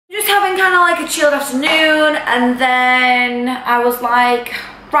having kind of like a chilled afternoon, and then I was like,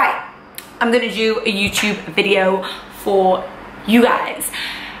 right, I'm gonna do a YouTube video for you guys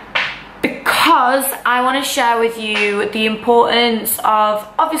because I want to share with you the importance of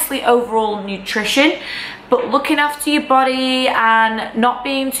obviously overall nutrition, but looking after your body and not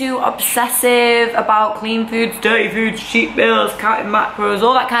being too obsessive about clean foods, dirty foods, cheat meals, counting macros,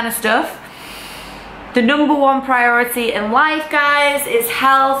 all that kind of stuff. The number one priority in life, guys, is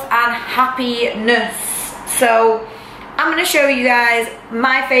health and happiness. So I'm going to show you guys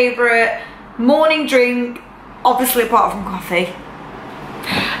my favorite morning drink, obviously apart from coffee.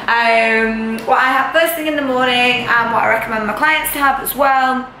 What I have first thing in the morning and what I recommend my clients to have as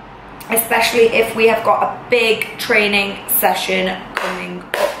well, especially if we have got a big training session coming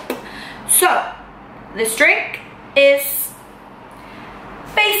up. So this drink is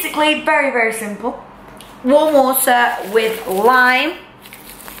basically very, very simple. Warm water with lime,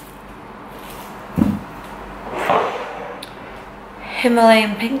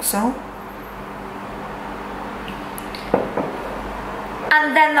 Himalayan pink salt,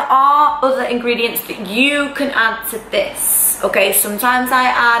 and then there are other ingredients that you can add to this. Okay, sometimes I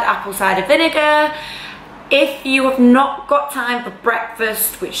add apple cider vinegar. If you have not got time for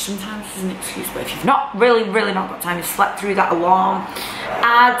breakfast, which sometimes is an excuse, but if you've not really not got time, you slept through that alarm,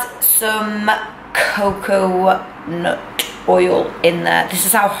 add some coconut oil in there. This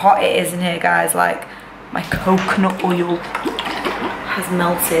is how hot it is in here, guys. Like, my coconut oil has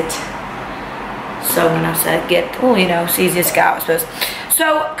melted, so I'm gonna have to get, oh, you know, it's easier to get out, I suppose.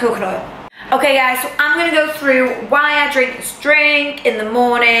 So coconut oil. Okay guys, so I'm gonna go through why I drink this drink in the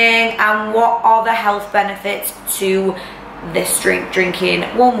morning and what are the health benefits to this drink. Drinking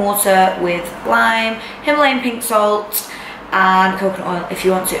warm water with lime, Himalayan pink salt and coconut oil if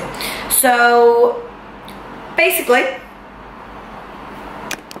you want to. So basically,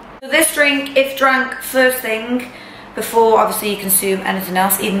 this drink, if drank first thing before obviously you consume anything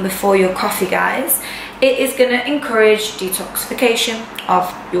else, even before your coffee, guys, it is going to encourage detoxification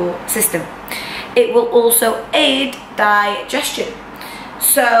of your system. It will also aid digestion.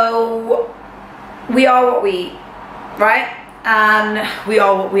 So we are what we eat, right? And we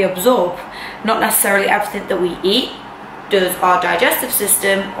are what we absorb. Not necessarily everything that we eat does our digestive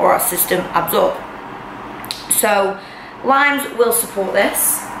system or our system absorb. So limes will support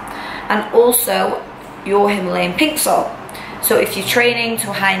this, and also your Himalayan pink salt. So if you're training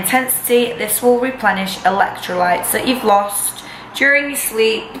to a high intensity, this will replenish electrolytes that you've lost during your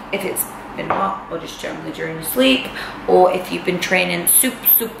sleep, if it's been hot, or just generally during your sleep, or if you've been training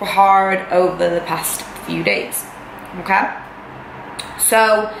super hard over the past few days. Okay,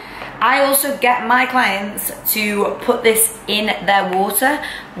 so I also get my clients to put this in their water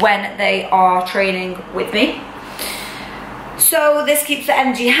when they are training with me. So this keeps the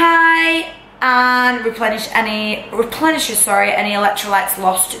energy high and replenishes any electrolytes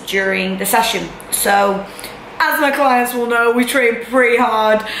lost during the session. So as my clients will know, we train pretty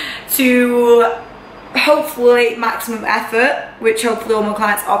hard to hopefully maximum effort, which hopefully all my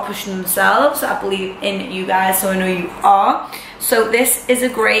clients are pushing themselves. I believe in you guys, so I know you are. So this is a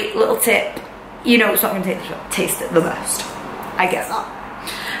great little tip. You know, it's not going to taste it the best, I get that.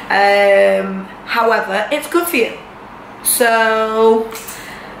 However, it's good for you. So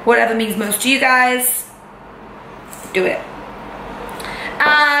whatever means most to you guys, do it.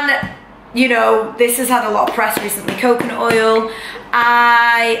 And you know, this has had a lot of press recently, coconut oil.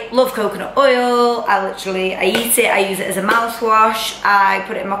 I love coconut oil. I eat it, I use it as a mouthwash. I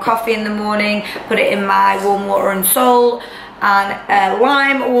put it in my coffee in the morning, put it in my warm water and salt and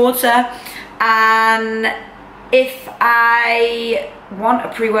lime water. And if I want a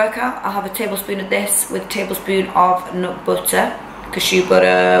pre-workout, I'll have a tablespoon of this with a tablespoon of nut butter, cashew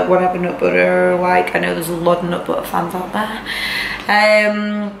butter, whatever nut butter, like, I know there's a lot of nut butter fans out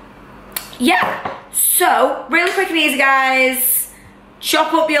there. Yeah, so really quick and easy, guys.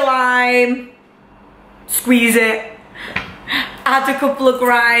 Chop up your lime, squeeze it, add a couple of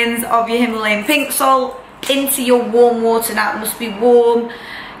grinds of your Himalayan pink salt into your warm water. Now it must be warm,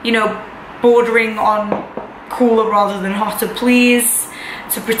 you know, bordering on cooler rather than hotter, please,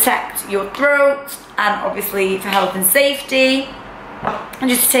 to protect your throat and obviously for health and safety. And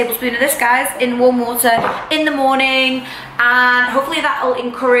just a tablespoon of this, guys, in warm water in the morning, and hopefully that will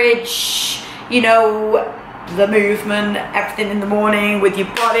encourage, you know, the movement, everything in the morning with your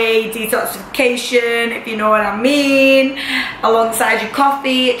body, detoxification, if you know what I mean, alongside your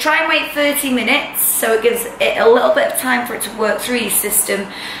coffee. Try and wait 30 minutes so it gives it a little bit of time for it to work through your system,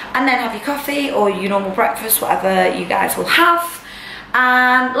 and then have your coffee or your normal breakfast, whatever you guys will have.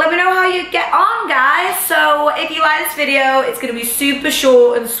 and let me know how you get on, guys. So if you like this video, it's gonna be super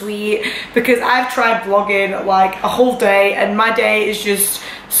short and sweet because I've tried vlogging like a whole day and my day is just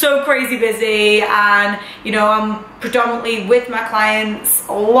so crazy busy, and you know, I'm predominantly with my clients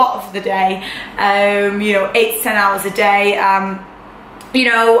a lot of the day, you know, 8 to 10 hours a day. You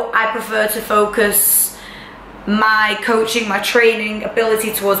know, I prefer to focus my coaching, my training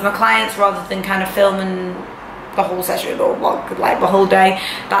ability towards my clients rather than kind of filming the whole session or vlog like the whole day.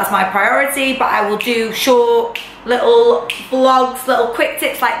 That's my priority, but I will do short little vlogs, little quick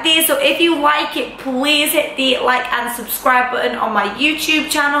tips like these. So if you like it, please hit the like and subscribe button on my YouTube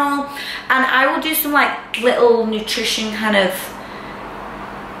channel, and I will do some like little nutrition kind of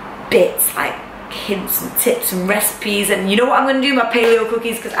bits, like hints and tips and recipes. And you know what I'm going to do? My paleo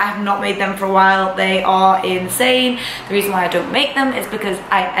cookies, because I have not made them for a while. They are insane. The reason why I don't make them is because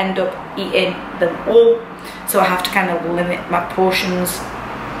I end up eating them all, so I have to kind of limit my portions.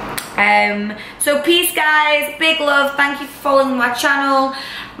 So peace, guys, big love. Thank you for following my channel.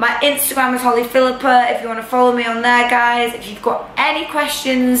 My Instagram is Hollie Philippa if you want to follow me on there, guys. If you've got any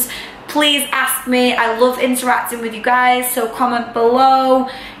questions, please ask me. I love interacting with you guys, so comment below.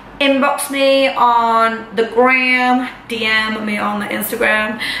 Inbox me on the gram, DM me on the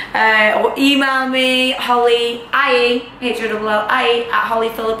Instagram, or email me, Hollie, H-O-L-L-I-E, at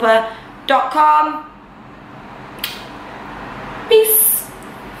holliephilippa.com. Peace.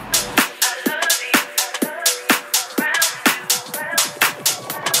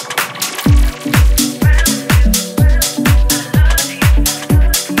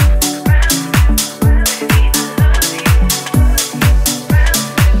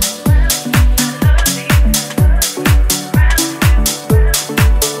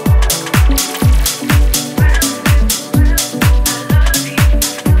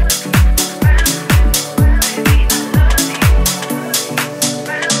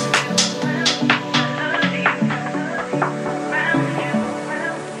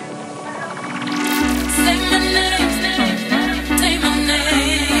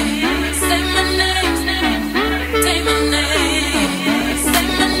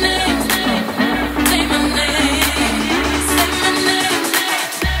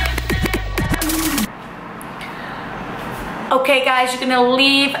 Okay guys, you're gonna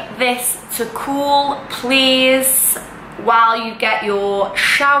leave this to cool, please, while you get your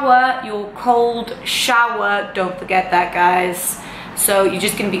shower, your cold shower. Don't forget that, guys. So you're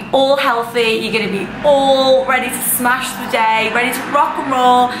just gonna be all healthy, you're gonna be all ready to smash the day, ready to rock and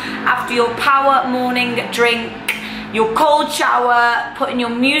roll after your power morning drink, your cold shower, putting your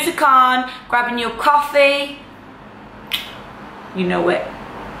music on, grabbing your coffee. You know it.